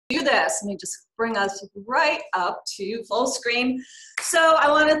do this. Let me just bring us right up to full screen. So I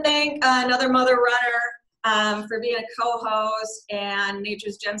want to thank another mother runner for being a co-host and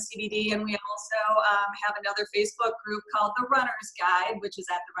Nature's Gem CBD, and we also have another Facebook group called The Runner's Guide, which is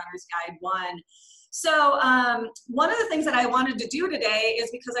at The Runner's Guide 1. So one of the things that I wanted to do today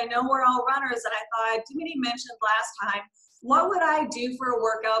is, because I know we're all runners, and I thought Dimity mentioned last time, what would I do for a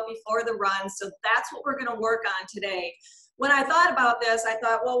workout before the run? So that's what we're going to work on today. When I thought about this, I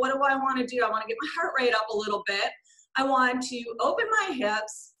thought, well, what do I want to do? I want to get my heart rate up a little bit. I want to open my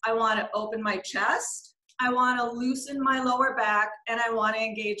hips. I want to open my chest. I want to loosen my lower back, and I want to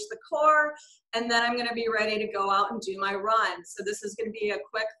engage the core. And then I'm going to be ready to go out and do my run. So this is going to be a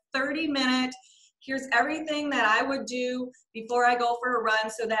quick 30-minute. Here's everything that I would do before I go for a run,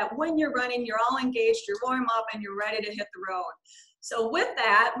 so that when you're running, you're all engaged, you're warm up, and you're ready to hit the road. So with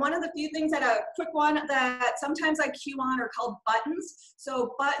that, one of the few things that a quick one that sometimes I cue on are called buttons.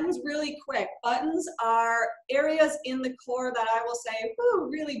 So buttons, really quick. Buttons are areas in the core that I will say,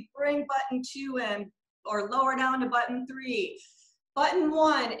 whoo, really bring button 2 in, or lower down to button 3. Button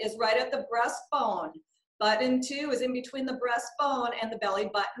 1 is right at the breastbone. Button 2 is in between the breastbone and the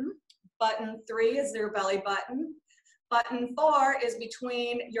belly button. Button 3 is your belly button. Button 4 is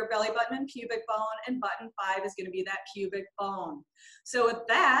between your belly button and pubic bone, and button 5 is going to be that pubic bone. So with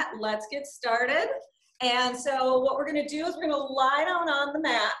that, let's get started. And so what we're going to do is we're going to lie down on the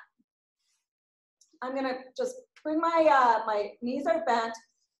mat. I'm going to just bring my knees are bent,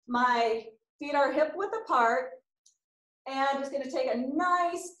 my feet are hip width apart, and I'm just going to take a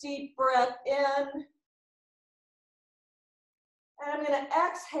nice deep breath in. And I'm going to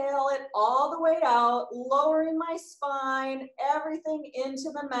exhale it all the way out, lowering my spine, everything into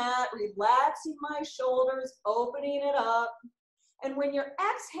the mat, relaxing my shoulders, opening it up. And when you're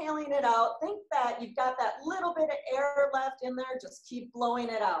exhaling it out, think that you've got that little bit of air left in there, just keep blowing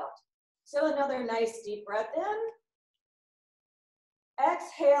it out. So another nice deep breath in.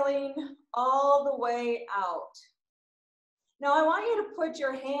 Exhaling all the way out. Now I want you to put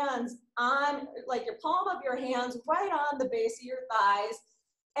your hands on, like your palm of your hands right on the base of your thighs.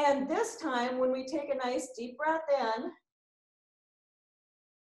 And this time, when we take a nice deep breath in,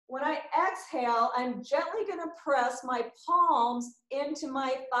 when I exhale, I'm gently going to press my palms into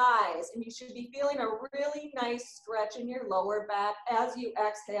my thighs. And you should be feeling a really nice stretch in your lower back as you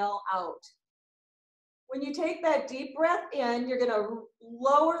exhale out. When you take that deep breath in, you're going to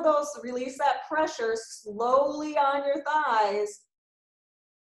lower those, release that pressure slowly on your thighs.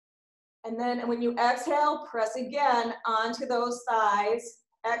 And then when you exhale, press again onto those thighs,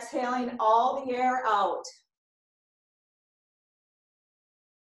 exhaling all the air out.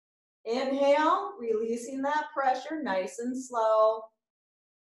 Inhale, releasing that pressure nice and slow.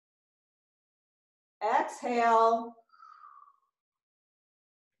 Exhale.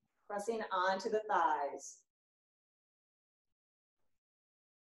 Pressing onto the thighs.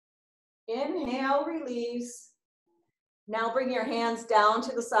 Inhale, release. Now bring your hands down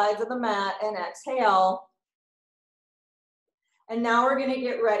to the sides of the mat and exhale. And now we're going to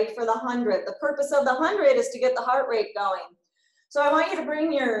get ready for the 100. The purpose of the 100 is to get the heart rate going. So I want you to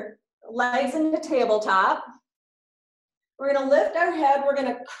bring your legs into tabletop. We're going to lift our head. We're going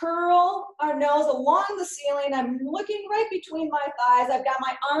to curl our nose along the ceiling. I'm looking right between my thighs. I've got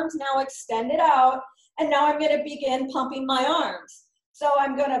my arms now extended out. And now I'm going to begin pumping my arms. So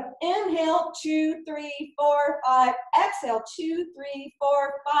I'm going to inhale, 2, 3, 4, 5. Exhale, 2, 3,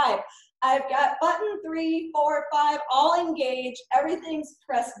 4, 5. I've got button 3, 4, 5 all engaged. Everything's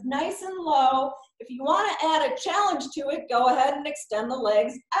pressed nice and low. If you want to add a challenge to it, go ahead and extend the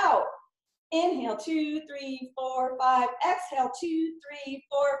legs out. Inhale, 2, 3, 4, 5. Exhale, 2, 3,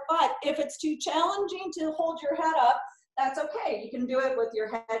 4, 5. If it's too challenging to hold your head up, that's okay. You can do it with your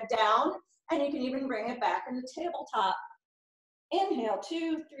head down, and you can even bring it back in the tabletop. Inhale,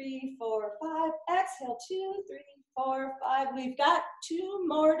 2, 3, 4, 5. Exhale, 2, 3, 4, 5. We've got 2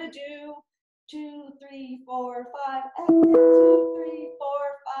 more to do. 2, 3, 4, 5. Exhale, 2, 3, 4,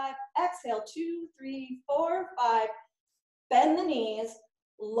 5. Exhale, 2, 3, 4, 5. Bend the knees.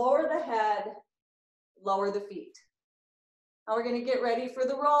 Lower the head, lower the feet. Now we're going to get ready for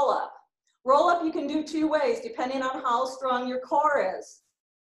the roll up. Roll up you can do 2 ways depending on how strong your core is.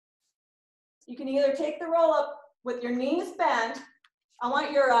 You can either take the roll up with your knees bent. I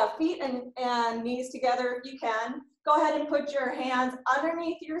want your feet and knees together if you can. Go ahead and put your hands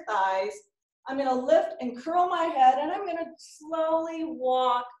underneath your thighs. I'm going to lift and curl my head, and I'm going to slowly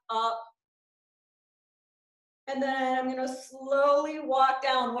walk up. And then I'm going to slowly walk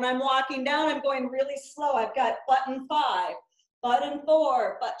down. When I'm walking down, I'm going really slow. I've got button 5, button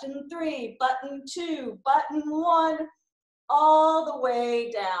 4, button 3, button 2, button 1, all the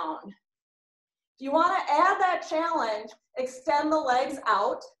way down. If you want to add that challenge, extend the legs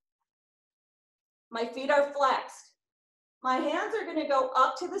out. My feet are flexed. My hands are going to go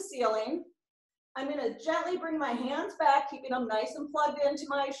up to the ceiling. I'm going to gently bring my hands back, keeping them nice and plugged into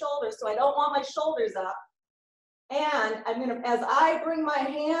my shoulders, so I don't want my shoulders up. And I'm going to, as I bring my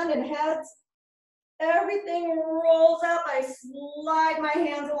hand and heads, everything rolls up. I slide my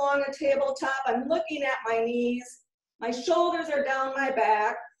hands along a tabletop. I'm looking at my knees. My shoulders are down my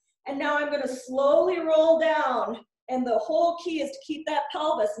back. And now I'm going to slowly roll down. And the whole key is to keep that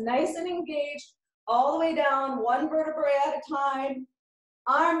pelvis nice and engaged all the way down, one vertebrae at a time.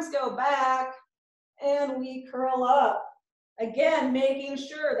 Arms go back, and we curl up. Again, making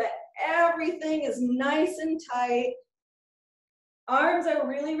sure that everything is nice and tight. Arms are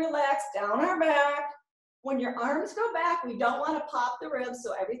really relaxed down our back. When your arms go back, we don't want to pop the ribs,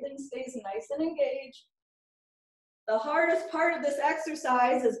 so everything stays nice and engaged. The hardest part of this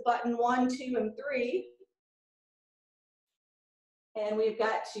exercise is button 1, 2, and 3. And we've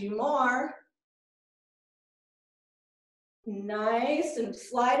got 2 more. Nice, and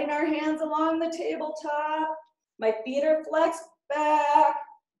sliding our hands along the tabletop. My feet are flexed back.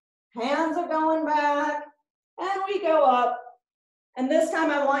 Hands are going back. And we go up. And this time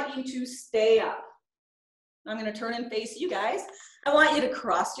I want you to stay up. I'm going to turn and face you guys. I want you to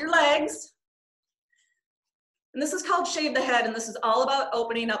cross your legs. And this is called shave the head, and this is all about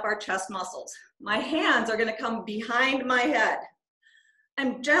opening up our chest muscles. My hands are going to come behind my head.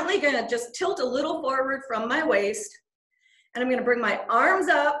 I'm gently going to just tilt a little forward from my waist, and I'm going to bring my arms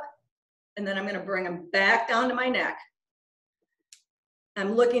up, and then I'm going to bring them back down to my neck.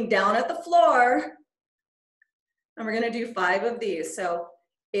 I'm looking down at the floor, and we're going to do 5 of these. So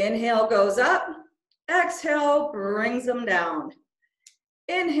inhale goes up, exhale brings them down.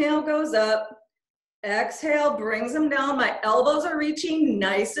 Inhale goes up, exhale brings them down. My elbows are reaching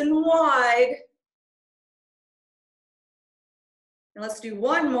nice and wide. And let's do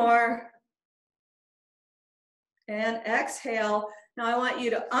 1 more. And exhale. Now I want you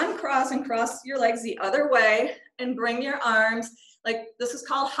to uncross and cross your legs the other way and bring your arms, like this is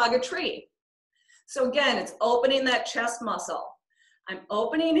called hug a tree. So again, it's opening that chest muscle. I'm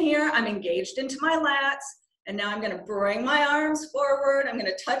opening here, I'm engaged into my lats, and now I'm going to bring my arms forward. I'm going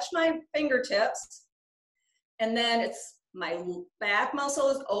to touch my fingertips, and then it's my back muscle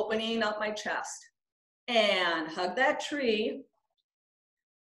is opening up my chest. And hug that tree,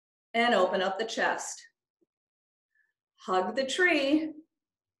 and open up the chest. Hug the tree,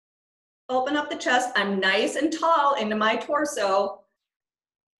 open up the chest. I'm nice and tall into my torso.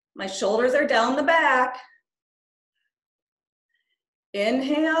 My shoulders are down the back.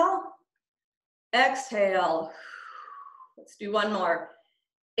 Inhale, exhale. Let's do 1 more.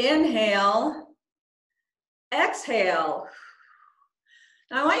 Inhale, exhale.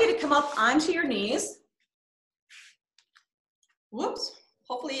 Now I want you to come up onto your knees. Whoops,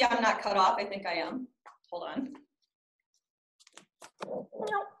 hopefully I'm not cut off. I think I am. Hold on.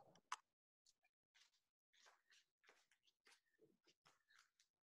 Nope.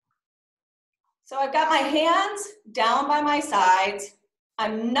 So I've got my hands down by my sides.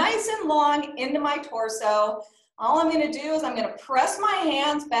 I'm nice and long into my torso. All I'm going to do is I'm going to press my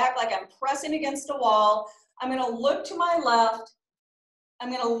hands back like I'm pressing against a wall. I'm going to look to my left. I'm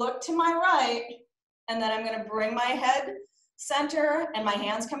going to look to my right. And then I'm going to bring my head center and my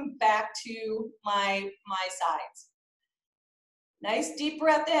hands come back to my sides. Nice deep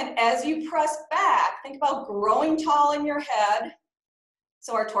breath in. As you press back, think about growing tall in your head.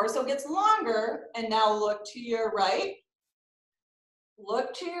 So our torso gets longer, and now look to your right,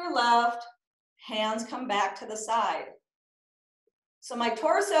 look to your left, hands come back to the side. So my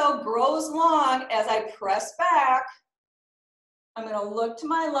torso grows long as I press back. I'm going to look to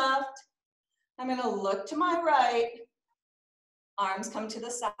my left, I'm going to look to my right, arms come to the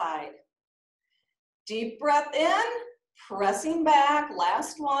side. Deep breath in, pressing back,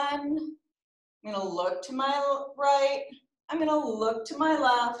 last one. I'm going to look to my right, I'm going to look to my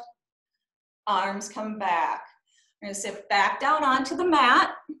left, arms come back. I'm going to sit back down onto the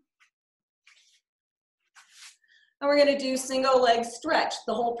mat. And we're going to do single leg stretch.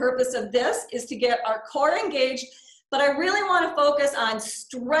 The whole purpose of this is to get our core engaged, but I really want to focus on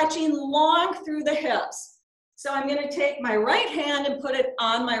stretching long through the hips. So I'm going to take my right hand and put it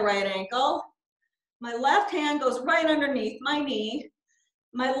on my right ankle. My left hand goes right underneath my knee.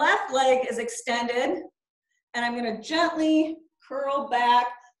 My left leg is extended. And I'm going to gently curl back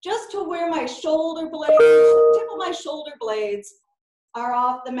just to where my shoulder blades, the tip of my shoulder blades are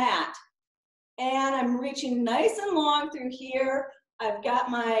off the mat. And I'm reaching nice and long through here. I've got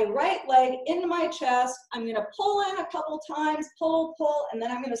my right leg into my chest. I'm gonna pull in a couple times, pull, pull, and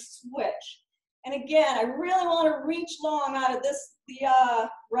then I'm gonna switch. And again, I really wanna reach long out of the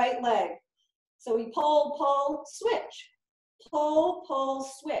right leg. So we pull, pull, switch. Pull, pull,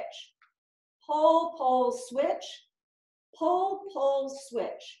 switch. Pull, pull, switch. Pull, pull,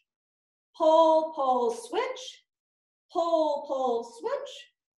 switch. Pull, pull, switch. Pull, pull,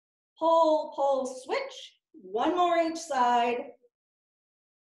 switch. Pull, pull, switch. One more each side.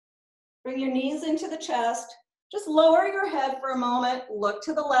 Bring your knees into the chest. Just lower your head for a moment. Look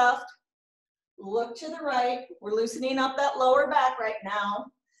to the left. Look to the right. We're loosening up that lower back right now.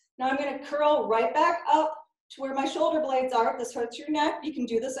 Now I'm going to curl right back up to where my shoulder blades are. If this hurts your neck, you can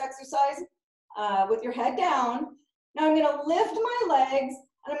do this exercise with your head down. Now I'm going to lift my legs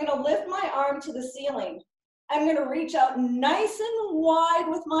and I'm going to lift my arm to the ceiling. I'm going to reach out nice and wide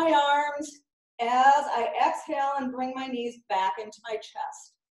with my arms as I exhale and bring my knees back into my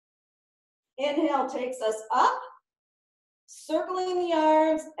chest. Inhale takes us up, circling the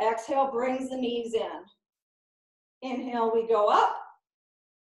arms. Exhale brings the knees in. Inhale, we go up.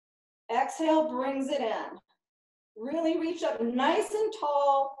 Exhale brings it in. Really reach up nice and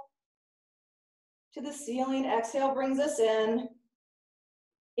tall to the ceiling. Exhale brings us in.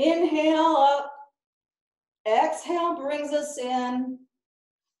 Inhale up. Exhale brings us in.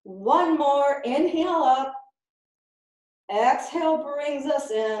 One more. Inhale up. Exhale brings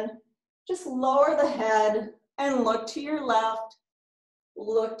us in. Just lower the head and look to your left.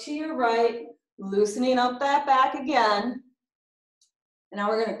 Look to your right. Loosening up that back again. And now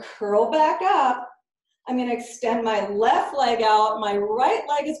we're going to curl back up. I'm going to extend my left leg out. My right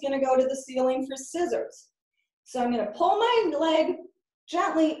leg is going to go to the ceiling for scissors. So I'm going to pull my leg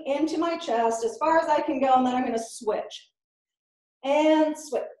gently into my chest as far as I can go, and then I'm going to switch. And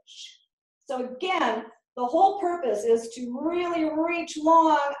switch. So again, the whole purpose is to really reach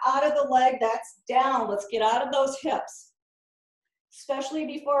long out of the leg that's down. Let's get out of those hips, especially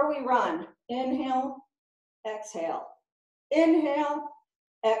before we run. Inhale, exhale. Inhale,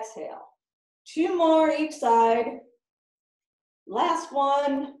 exhale. Two more each side. Last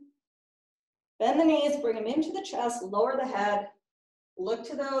one. Bend the knees, bring them into the chest, lower the head. Look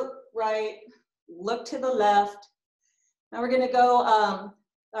to the right, look to the left. Now we're going to go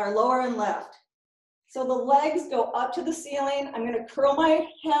our lower and left. So the legs go up to the ceiling. I'm going to curl my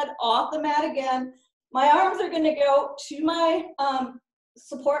head off the mat again. My arms are going to go to my,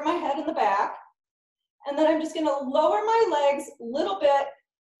 support my head in the back. And then I'm just going to lower my legs a little bit,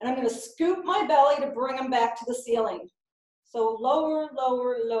 and I'm going to scoop my belly to bring them back to the ceiling. So lower,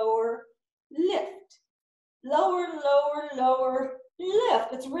 lower, lower, lift. Lower, lower, lower,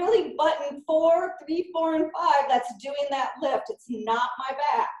 lift. It's really button 4, 3, 4, and 5 that's doing that lift. It's not my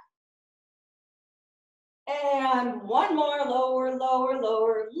back. And one more, lower, lower,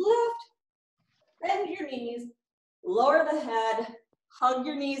 lower, lift. Bend your knees, lower the head, hug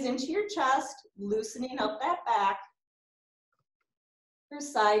your knees into your chest, loosening up that back from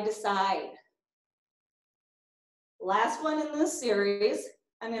side to side. Last one in this series,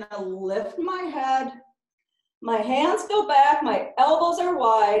 I'm going to lift my head. My hands go back, my elbows are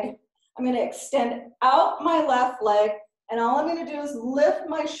wide. I'm going to extend out my left leg, and all I'm going to do is lift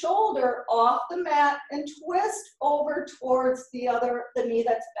my shoulder off the mat and twist over towards the knee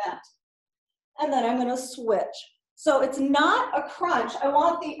that's bent. And then I'm going to switch. So it's not a crunch. I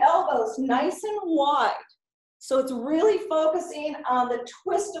want the elbows nice and wide. So it's really focusing on the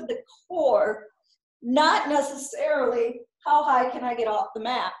twist of the core, not necessarily how high can I get off the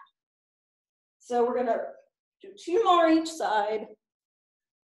mat. So we're going to do 2 more each side.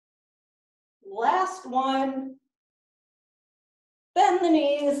 Last one. Bend the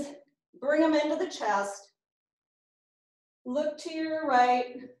knees, bring them into the chest. Look to your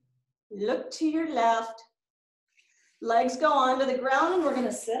right, look to your left. Legs go onto the ground, and we're going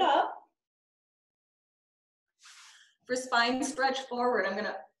to sit up. For spine stretch forward, I'm going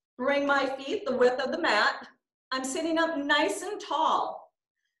to bring my feet the width of the mat. I'm sitting up nice and tall.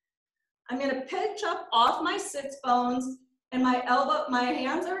 I'm going to pitch up off my sits bones, and my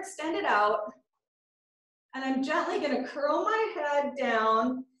hands are extended out. And I'm gently going to curl my head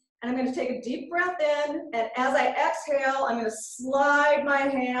down, and I'm going to take a deep breath in, and as I exhale, I'm going to slide my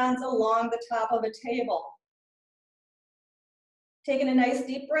hands along the top of a table. Taking a nice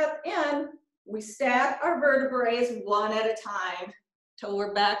deep breath in, we stack our vertebrae one at a time till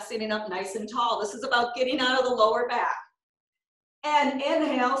we're back sitting up nice and tall. This is about getting out of the lower back. And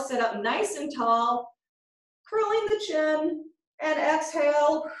inhale, sit up nice and tall, curling the chin, and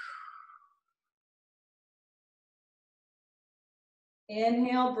exhale.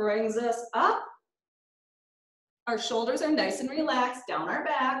 Inhale brings us up. Our shoulders are nice and relaxed down our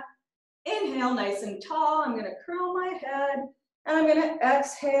back. Inhale, nice and tall. I'm gonna curl my head, and I'm gonna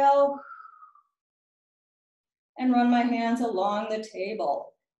exhale and run my hands along the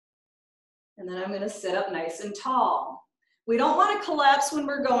table. And then I'm gonna sit up nice and tall. We don't wanna collapse when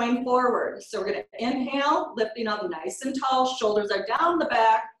we're going forward. So we're gonna inhale, lifting up nice and tall, shoulders are down the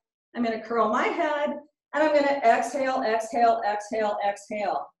back. I'm gonna curl my head, and I'm gonna exhale, exhale, exhale,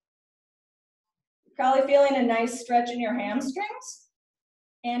 exhale. Probably feeling a nice stretch in your hamstrings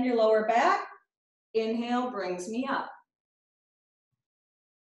and your lower back. Inhale brings me up.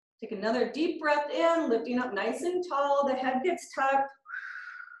 Take another deep breath in, lifting up nice and tall. The head gets tucked.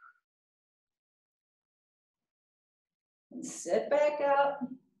 And sit back up.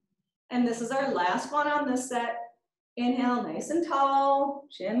 And this is our last one on this set. Inhale, nice and tall.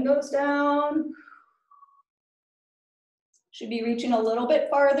 Chin goes down. Should be reaching a little bit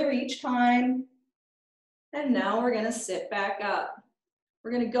farther each time. And now we're gonna sit back up.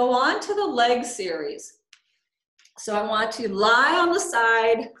 We're gonna go on to the leg series. So I want to lie on the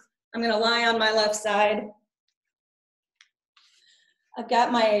side. I'm gonna lie on my left side. I've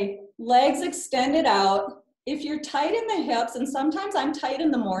got my legs extended out. If you're tight in the hips, and sometimes I'm tight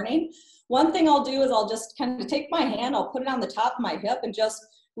in the morning, one thing I'll do is I'll just kind of take my hand, I'll put it on the top of my hip and just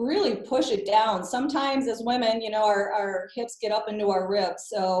really push it down. Sometimes as women, you know, our hips get up into our ribs.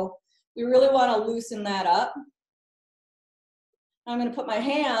 So we really want to loosen that up. I'm going to put my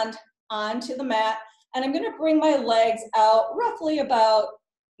hand onto the mat, and I'm going to bring my legs out roughly about,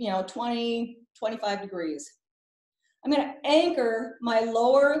 20, 25 degrees. I'm going to anchor my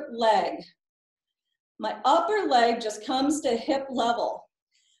lower leg. My upper leg just comes to hip level.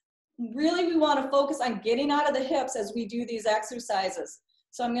 Really, we want to focus on getting out of the hips as we do these exercises.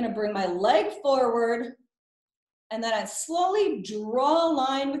 So I'm going to bring my leg forward, and then I slowly draw a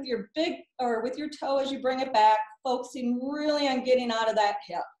line with your with your toe as you bring it back, focusing really on getting out of that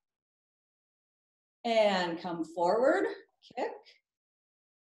hip. And come forward, kick,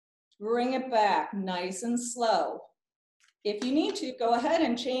 bring it back nice and slow. If you need to, go ahead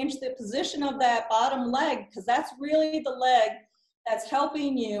and change the position of that bottom leg, because that's really the leg that's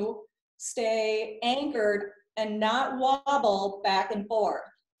helping you stay anchored and not wobble back and forth.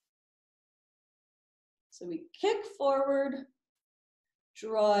 So we kick forward,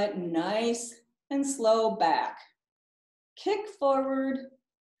 draw it nice and slow back. Kick forward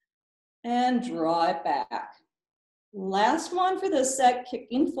and draw it back. Last one for this set,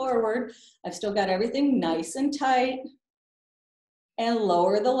 kicking forward. I've still got everything nice and tight. And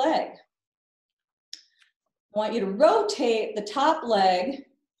lower the leg. I want you to rotate the top leg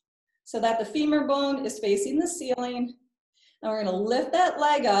so that the femur bone is facing the ceiling. And we're going to lift that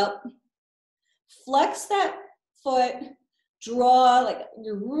leg up, flex that foot, draw, like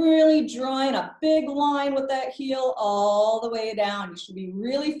you're really drawing a big line with that heel all the way down. You should be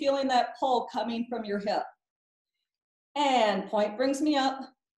really feeling that pull coming from your hip. And point brings me up,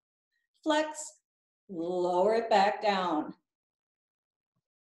 flex, lower it back down.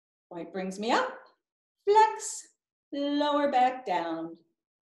 Point brings me up, flex, lower back down.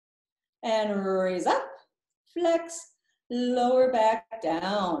 And raise up, flex, lower back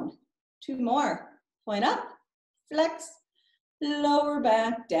down. Two more. Point up, flex, lower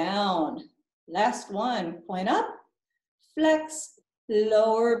back down. Last one. Point up, flex,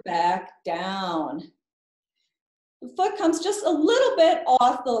 lower back down. The foot comes just a little bit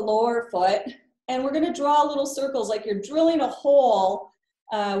off the lower foot, and we're going to draw little circles like you're drilling a hole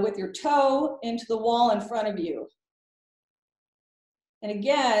with your toe into the wall in front of you. And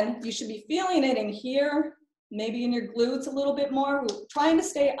again, you should be feeling it in here, maybe in your glutes a little bit more. We're trying to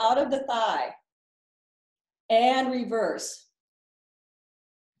stay out of the thigh. And reverse.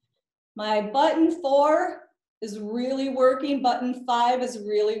 My button 4 is really working. Button 5 is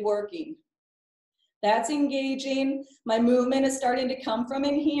really working. That's engaging. My movement is starting to come from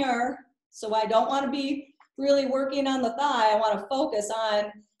in here. So I don't want to be really working on the thigh. I want to focus on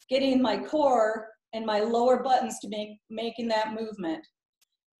getting my core and my lower buttons to making that movement.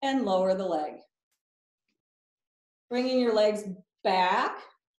 And lower the leg. Bringing your legs back.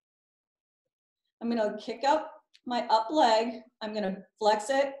 I'm going to kick up my up leg. I'm going to flex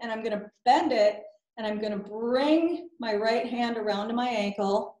it, and I'm going to bend it, and I'm going to bring my right hand around to my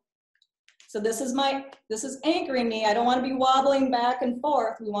ankle. So this is anchoring me. I don't want to be wobbling back and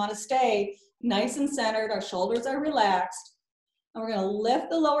forth. We want to stay nice and centered. Our shoulders are relaxed. And we're going to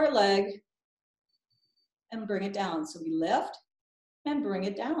lift the lower leg and bring it down. So we lift and bring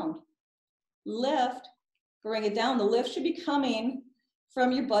it down. Lift, bring it down. The lift should be coming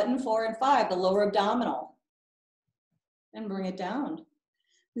from your button 4 and 5, the lower abdominal. And bring it down.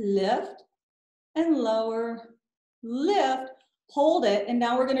 Lift and lower lift, hold it, and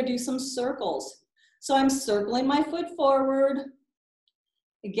now we're gonna do some circles. So I'm circling my foot forward.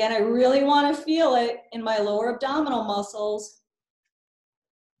 Again, I really wanna feel it in my lower abdominal muscles.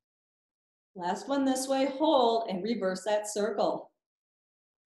 Last one this way, hold, and reverse that circle.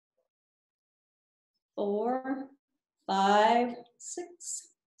 4, 5, 6,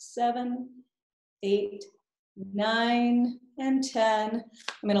 7, 8, 9, and 10.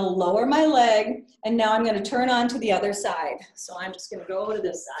 I'm gonna lower my leg, and now I'm gonna turn on to the other side. So I'm just gonna go to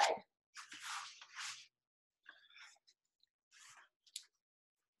this side.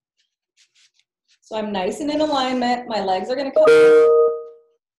 So I'm nice and in alignment. My legs are gonna come up.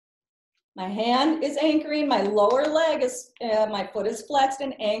 My hand is anchoring, my lower leg is, my foot is flexed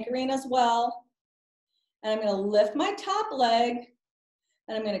and anchoring as well. And I'm gonna lift my top leg,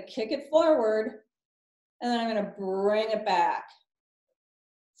 and I'm gonna kick it forward, and then I'm gonna bring it back.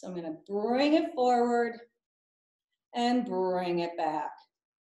 So I'm gonna bring it forward and bring it back.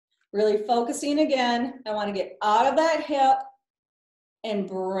 Really focusing again. I wanna get out of that hip and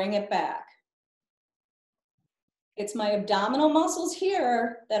bring it back. It's my abdominal muscles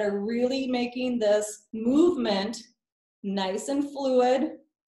here that are really making this movement nice and fluid.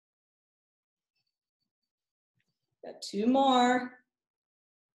 Got 2 more.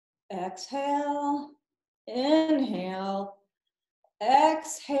 Exhale, inhale,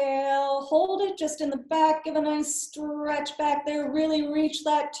 exhale. Hold it just in the back. Give a nice stretch back there. Really reach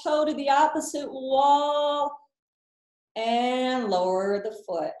that toe to the opposite wall. And lower the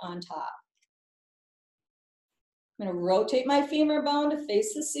foot on top. I'm gonna rotate my femur bone to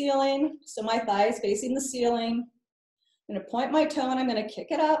face the ceiling, so my thigh is facing the ceiling. I'm gonna point my toe and I'm gonna kick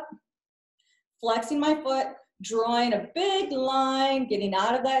it up, flexing my foot, drawing a big line, getting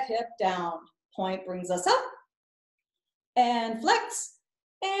out of that hip down. Point brings us up, and flex,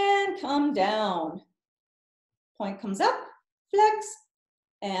 and come down. Point comes up, flex,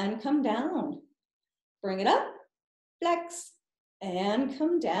 and come down. Bring it up, flex, and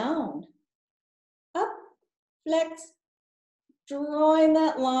come down. Up, flex, drawing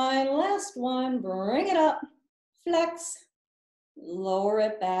that line, last one, bring it up, flex, lower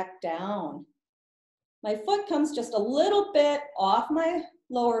it back down. My foot comes just a little bit off my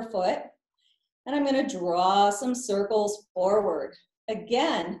lower foot, and I'm gonna draw some circles forward.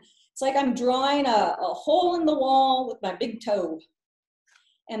 Again, it's like I'm drawing a hole in the wall with my big toe,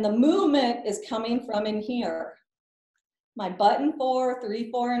 and the movement is coming from in here. My button 4, 3,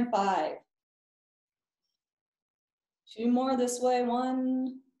 4, and 5. 2 more this way,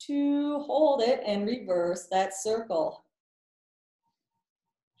 1, 2, hold it, and reverse that circle.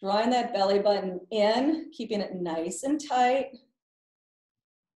 Drawing that belly button in, keeping it nice and tight.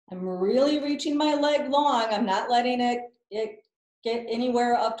 I'm really reaching my leg long. I'm not letting it get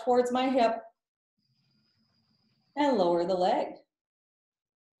anywhere up towards my hip. And lower the leg.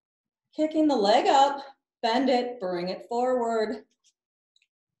 Kicking the leg up, bend it, bring it forward,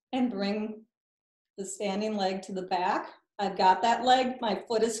 and bring the standing leg to the back. I've got that leg, my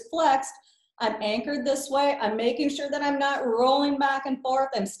foot is flexed. I'm anchored this way. I'm making sure that I'm not rolling back and forth.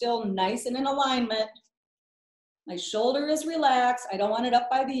 I'm still nice and in alignment. My shoulder is relaxed. I don't want it up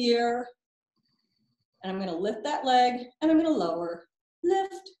by the ear. And I'm gonna lift that leg and I'm gonna lower,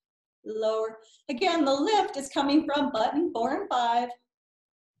 lift, lower. Again, the lift is coming from button 4 and 5.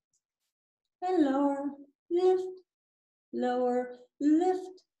 And lower, lift, lower,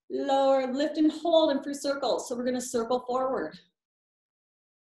 lift, lower, lift and hold in for circles. So we're gonna circle forward.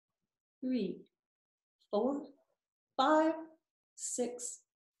 3, 4, 5, 6,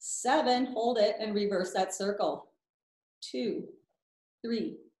 7, hold it and reverse that circle. 2,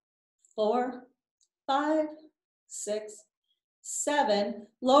 3, 4, 5, 6, 7,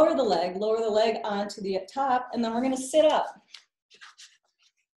 lower the leg onto the top, and then we're gonna sit up.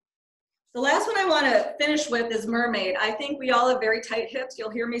 The last one I wanna finish with is mermaid. I think we all have very tight hips. You'll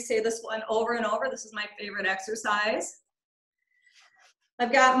hear me say this one over and over. This is my favorite exercise.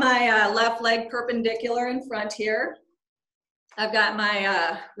 I've got my left leg perpendicular in front here. I've got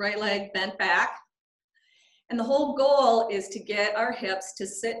my right leg bent back. And the whole goal is to get our hips to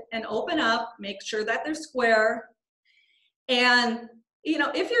sit and open up, make sure that they're square. And you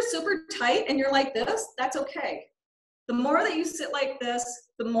know, if you're super tight and you're like this, that's okay. The more that you sit like this,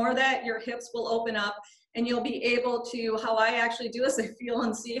 the more that your hips will open up and you'll be able to, how I actually do is I feel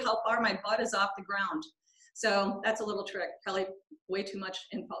and see how far my butt is off the ground. So that's a little trick, probably way too much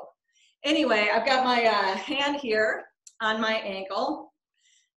info. Anyway, I've got my hand here on my ankle.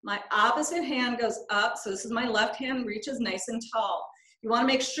 My opposite hand goes up, so this is my left hand reaches nice and tall. You wanna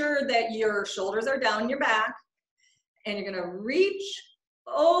make sure that your shoulders are down your back, and you're gonna reach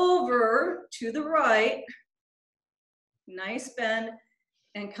over to the right, nice bend,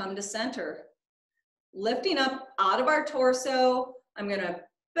 and come to center. Lifting up out of our torso, I'm gonna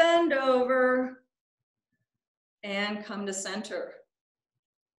bend over and come to center.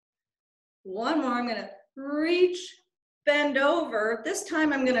 One more, I'm gonna reach, bend over. This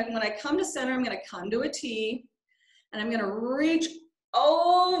time when I come to center, I'm gonna come to a T, and I'm gonna reach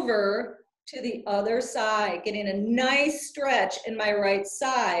over to the other side, getting a nice stretch in my right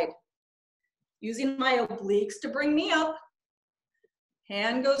side. Using my obliques to bring me up.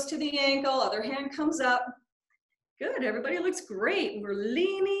 Hand goes to the ankle, other hand comes up. Good, everybody looks great. We're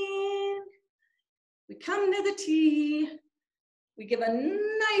leaning. We come to the T. We give a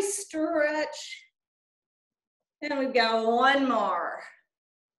nice stretch. And we've got one more.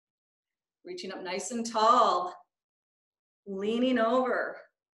 Reaching up nice and tall. Leaning over.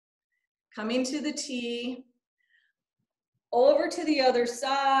 Coming to the T. Over to the other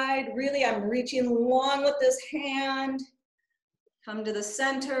side. Really, I'm reaching long with this hand. Come to the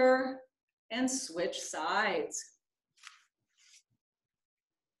center and switch sides.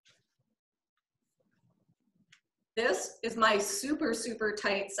 This is my super, super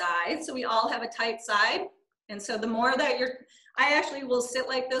tight side. So we all have a tight side. And so the more that I actually will sit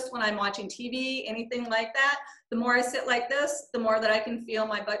like this when I'm watching TV, anything like that. The more I sit like this, the more that I can feel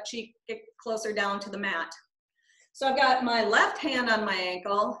my butt cheek get closer down to the mat. So I've got my left hand on my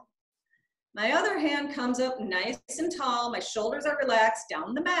ankle. My other hand comes up nice and tall. My shoulders are relaxed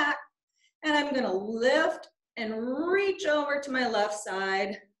down the mat. And I'm gonna lift and reach over to my left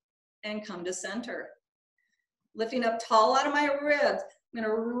side and come to center. Lifting up tall out of my ribs. I'm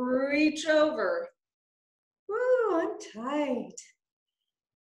gonna reach over. Woo, I'm tight.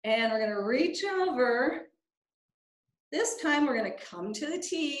 And we're gonna reach over. This time we're gonna come to the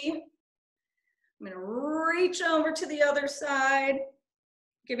T. I'm gonna reach over to the other side,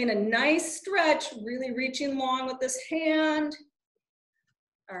 giving a nice stretch, really reaching long with this hand.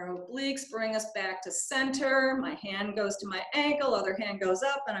 Our obliques bring us back to center. My hand goes to my ankle, other hand goes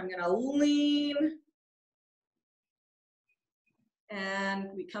up, and I'm gonna lean. And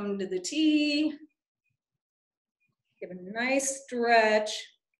we come to the T. Give a nice stretch.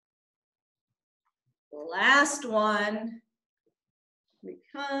 Last one. We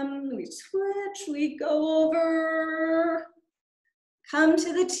come, we switch, we go over. Come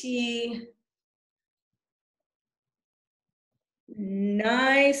to the T.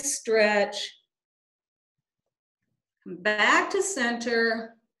 Nice stretch. Come back to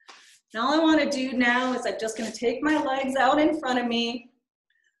center. And all I want to do now is I'm just going to take my legs out in front of me.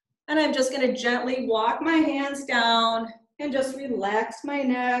 And I'm just going to gently walk my hands down and just relax my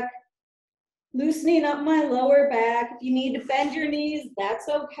neck. Loosening up my lower back. If you need to bend your knees, that's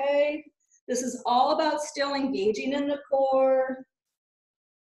okay. This is all about still engaging in the core.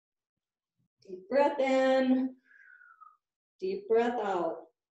 Deep breath in, deep breath out.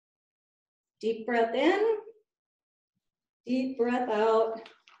 Deep breath in, deep breath out.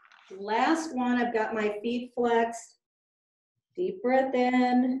 Last one, I've got my feet flexed. Deep breath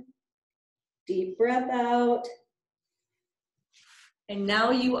in, deep breath out. And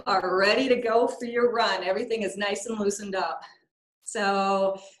now you are ready to go for your run. Everything is nice and loosened up.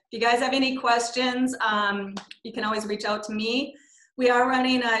 So if you guys have any questions, you can always reach out to me. We are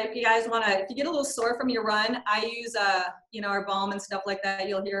running, if you guys want to, if you get a little sore from your run, I use, our balm and stuff like that.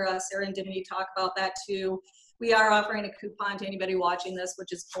 You'll hear Sarah and Dimity talk about that too. We are offering a coupon to anybody watching this,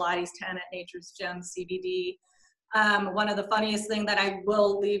 which is Pilates 10 at Nature's Gym CBD. One of the funniest thing that I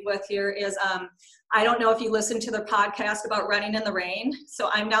will leave with here is, I don't know if you listened to the podcast about running in the rain. So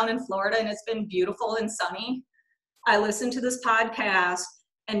I'm down in Florida and it's been beautiful and sunny. I listened to this podcast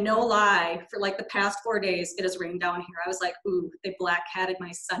and no lie, for like the past 4 days, it has rained down here. I was like, ooh, they black hatted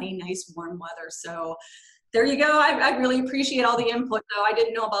my sunny, nice warm weather. So there you go. I really appreciate all the input though. I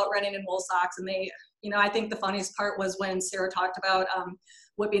didn't know about running in wool socks, and they, I think the funniest part was when Sarah talked about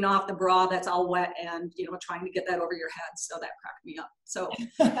whipping off the bra that's all wet and, trying to get that over your head. So that cracked me up. So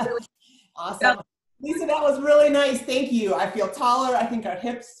really, awesome. Yeah. Lisa, that was really nice. Thank you. I feel taller. I think our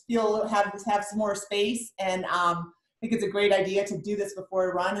hips have some more space, and I think it's a great idea to do this before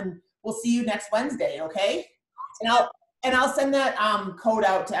a run. And we'll see you next Wednesday, okay? And I'll send that code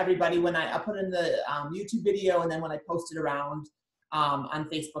out to everybody when I'll put it in the YouTube video, and then when I post it around on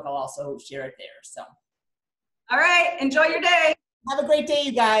Facebook, I'll also share it there. So, all right, enjoy your day. Have a great day,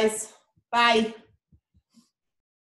 you guys. Bye.